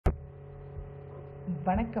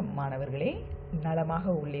வணக்கம் மாணவர்களே, நலமாக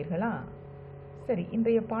உள்ளீர்களா? சரி,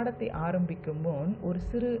 இன்றைய பாடத்தை ஆரம்பிக்கும் முன் ஒரு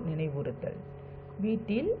சிறு நினைவுறுத்தல்.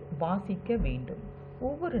 வீட்டில் வாசிக்க வேண்டும்.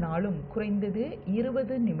 ஒவ்வொரு நாளும் குறைந்தது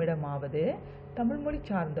 20 நிமிடமாவது தமிழ்மொழி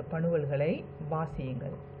சார்ந்த பணுவல்களை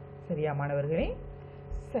வாசியுங்கள். சரியா மாணவர்களே?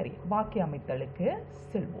 சரி, வாக்கிய அமைத்தலுக்கு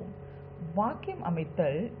செல்வோம். வாக்கியம்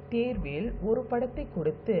அமைத்தல் தேர்வில் ஒரு படத்தை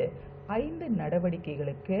கொடுத்து 5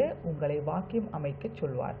 நடவடிக்கைகளுக்கு உங்களை வாக்கியம் அமைக்க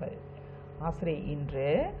சொல்வார்கள். ஆசிரியர் இன்று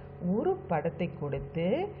ஒரு படத்தை கொடுத்து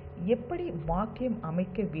எப்படி வாக்கியம்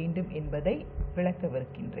அமைக்க வேண்டும் என்பதை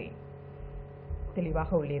விளக்கவிருக்கின்றேன்.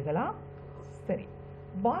 தெளிவாக உள்ளீர்களா? சரி,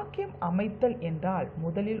 வாக்கியம் அமைத்தல் என்றால்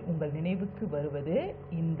முதலில் உங்கள் நினைவுக்கு வருவது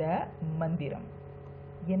இந்த மந்திரம்.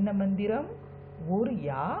 என்ன மந்திரம்? ஒரு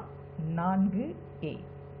யா 4 ஏ.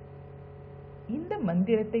 இந்த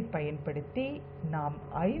மந்திரத்தை பயன்படுத்தி நாம்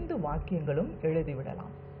 5 வாக்கியங்களும்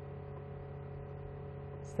எழுதிவிடலாம்.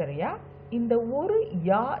 சரியா? இந்த ஒரு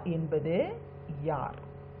யா என்பது யார்.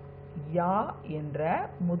 யா என்ற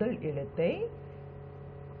முதல் எழுத்தை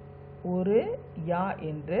ஒரு யா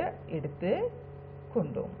என்று எடுத்து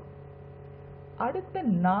கொண்டோம். அடுத்த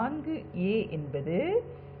 4 ஏ என்பது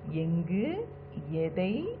எங்கு,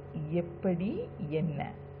 எதை, எப்படி, என்ன.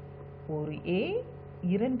 ஒரு ஏ,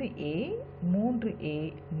 2 ஏ, 3 ஏ,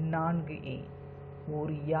 4 ஏ.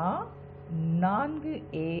 ஒரு யா 4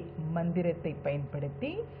 ஏ மந்திரத்தை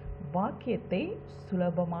பயன்படுத்தி வாக்கியத்தை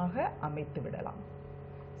சுலபமாக அமைத்து விடலாம்.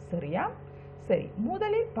 சரியா? சரி,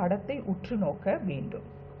 முதலில் படத்தை உற்று நோக்க வேண்டும்.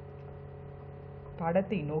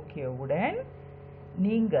 படத்தை நோக்கியவுடன்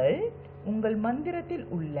நீங்கள் உங்கள் மந்திரத்தில்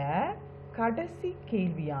உள்ள கடைசி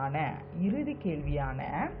கேள்வியான, இறுதி கேள்வியான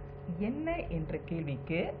என்ன என்ற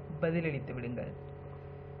கேள்விக்கு பதிலளித்து விடுங்கள்.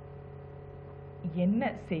 என்ன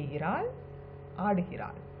செய்கிறாள்?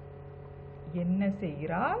 ஆடுகிறாள். என்ன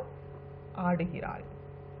செய்கிறாள்? ஆடுகிறாள்.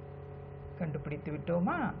 கண்டுபிடித்து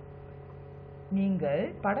விட்டோமா? நீங்கள்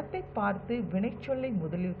படத்தை பார்த்து வினைச்சொல்லை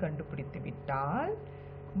முதலில் கண்டுபிடித்து விட்டால்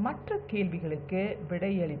மற்ற கேள்விகளுக்கு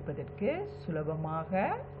விடையளிப்பதற்கு சுலபமாக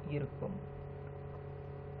இருக்கும்.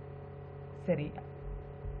 சரி,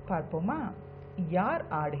 பார்ப்போமா? யார்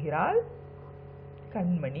ஆடுகிறாள்?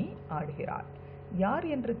 கண்மணி ஆடுகிறாள். யார்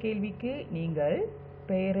என்ற கேள்விக்கு நீங்கள்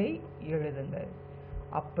பெயரை எழுதுங்கள்.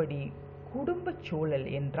 அப்படி குடும்ப சூழல்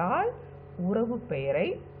என்றால் உறவு பெயரை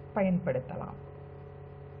பயன்படுத்தலாம்.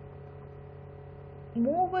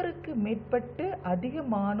 3க்கு மேற்பட்டு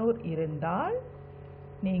அதிகமானோர் இருந்தால்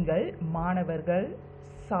நீங்கள் மாணவர்கள்,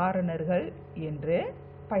 சாரணர்கள் என்று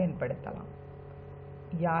பயன்படுத்தலாம்.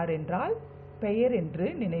 யார் என்றால் பெயர் என்று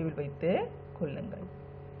நினைவில் வைத்து கொள்ளுங்கள்.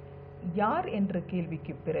 யார் என்ற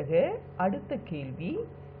கேள்விக்கு பிறகு அடுத்த கேள்வி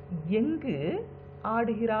எங்கு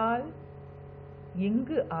ஆடுகிறாள்?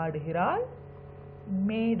 எங்கு ஆடுகிறாள்?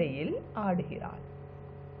 மேடையில் ஆடுகிறாள்.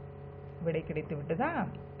 விடை கிடைத்து விட்டதா?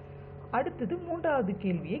 அடுத்தது 3வது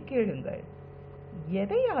கேள்வியை கேளுங்கள்.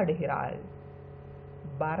 எதை ஆடுகிறாள்?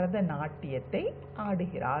 பரதநாட்டியத்தை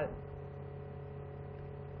ஆடுகிறாள்.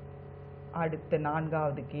 அடுத்த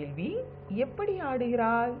 4வது கேள்வி எப்படி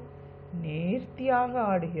ஆடுகிறாள்? நேர்த்தியாக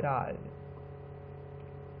ஆடுகிறாள்.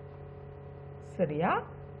 சரியா?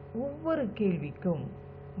 ஒவ்வொரு கேள்விக்கும்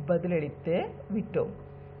பதிலளித்து விட்டோம்.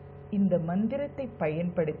 இந்த மந்திரத்தை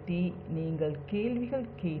பயன்படுத்தி நீங்கள் கேள்விகள்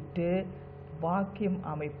கேட்டு வாக்கியம்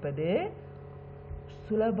அமைப்பது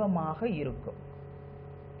சுலபமாக இருக்கும்.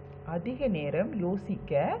 அதிக நேரம்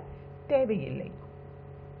யோசிக்க தேவையில்லை.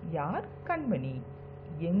 யார்? கண்மணி.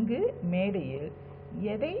 எங்கு? மேடையில்.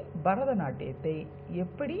 எதை? பரதநாட்டியத்தை.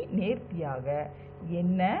 எப்படி? நேர்த்தியாக.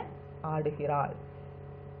 என்ன? ஆடுகிறாள்.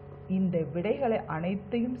 இந்த விடைகளை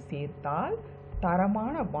அனைத்தையும் சேர்த்தால்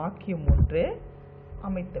தரமான வாக்கியம் ஒன்று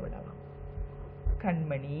அமைத்து விடலாம்.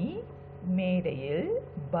 கண்மணி மேடையில்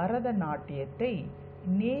பரதநாட்டியத்தை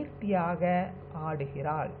நேர்த்தியாக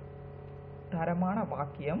ஆடுகிறாள். தரமான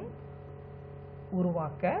வாக்கியம்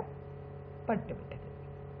உருவாக்கப்பட்டுவிட்டது.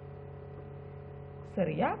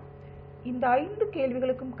 சரியா? இந்த 5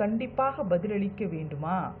 கேள்விகளுக்கும் கண்டிப்பாக பதிலளிக்க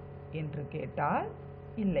வேண்டுமா என்று கேட்டால்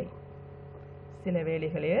இல்லை. சில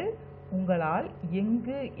வேளைகளில் உங்களால்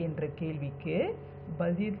எங்கு என்ற கேள்விக்கு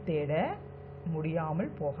பதில் தேட முடியாமல்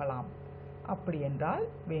போகலாம். அப்படி என்றால்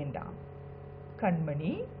வேண்டாம்.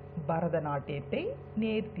 கண்மணி பரதநாட்டியத்தை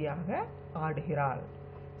நேர்த்தியாக ஆடுகிறாள்.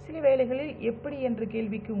 சில வேளைகளில் எப்படி என்ற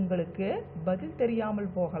கேள்விக்கு உங்களுக்கு பதில் தெரியாமல்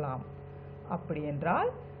போகலாம். அப்படி என்றால்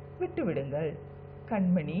விட்டுவிடுங்கள்.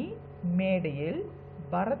 கண்மணி மேடையில்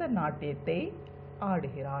பரதநாட்டியத்தை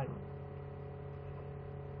ஆடுகிறாள்.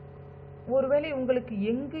 ஒருவேளை உங்களுக்கு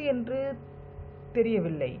எங்கு என்று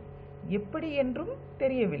தெரியவில்லை, எப்படி என்றும்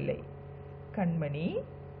தெரியவில்லை. கண்மணி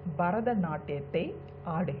பரதநாட்டியத்தை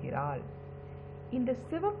ஆடுகிறாள். இந்த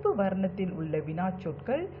சிவப்பு வர்ணத்தில் உள்ள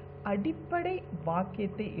வினாச்சொற்கள் அடிப்படை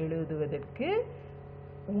வாக்கியத்தை எழுதுவதற்கு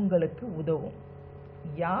உங்களுக்கு உதவும்.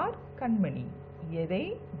 யார் கண்மணி?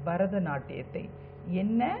 எதை? பரதநாட்டியத்தை.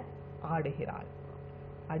 என்ன ஆடுகிறாள்?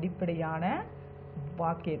 அடிப்படையான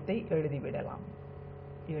வாக்கியத்தை எழுதிவிடலாம்.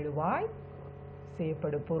 எழுவாய்,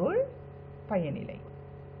 செய்யப்படு பொருள், பயனிலை.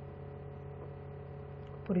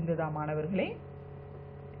 புரிந்ததா மாணவர்களே?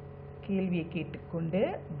 கேள்வியை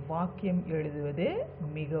கேட்டுக்கொண்டு வாக்கியம் எழுதுவது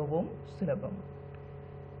மிகவும் சுலபம்.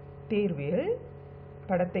 தேர்வில்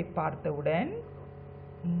படத்தை பார்த்தவுடன்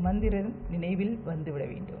மந்திரம் நினைவில் வந்துவிட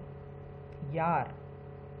வேண்டும். யார்?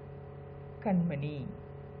 கண்மணி.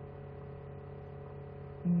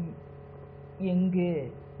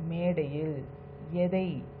 எங்கு? மேடையில்.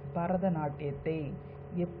 எதை? பரதநாட்டியத்தை.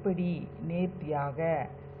 எப்படி? நேர்த்தியாக.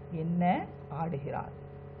 என்ன ஆடுகிறார்?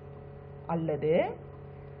 அல்லது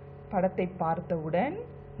படத்தை பார்த்தவுடன்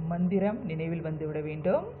மந்திரம் நினைவில் வந்துவிட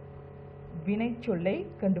வேண்டும். வினைச்சொல்லை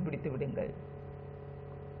கண்டுபிடித்து விடுங்கள்.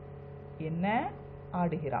 என்ன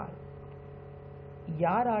ஆடுகிறாள்?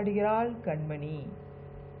 யார் ஆடுகிறாள்? கண்மணி.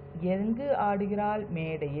 எங்கு ஆடுகிறாள்?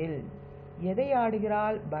 மேடையில். எதை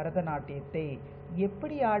ஆடுகிறாள்? பரதநாட்டியத்தை.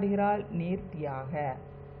 எப்படி ஆடுகிறாள்? நேர்த்தியாக.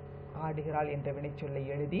 ஆடுகிறாள் என்ற வினைச்சொல்லை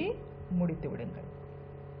எழுதி முடித்து விடுங்கள்.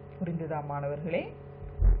 புரிந்ததா மாணவர்களே?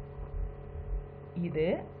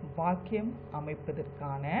 இது வாக்கியம்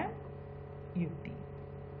அமைப்பதற்கான யுக்தி.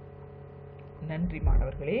 நன்றி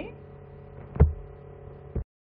மாணவர்களே.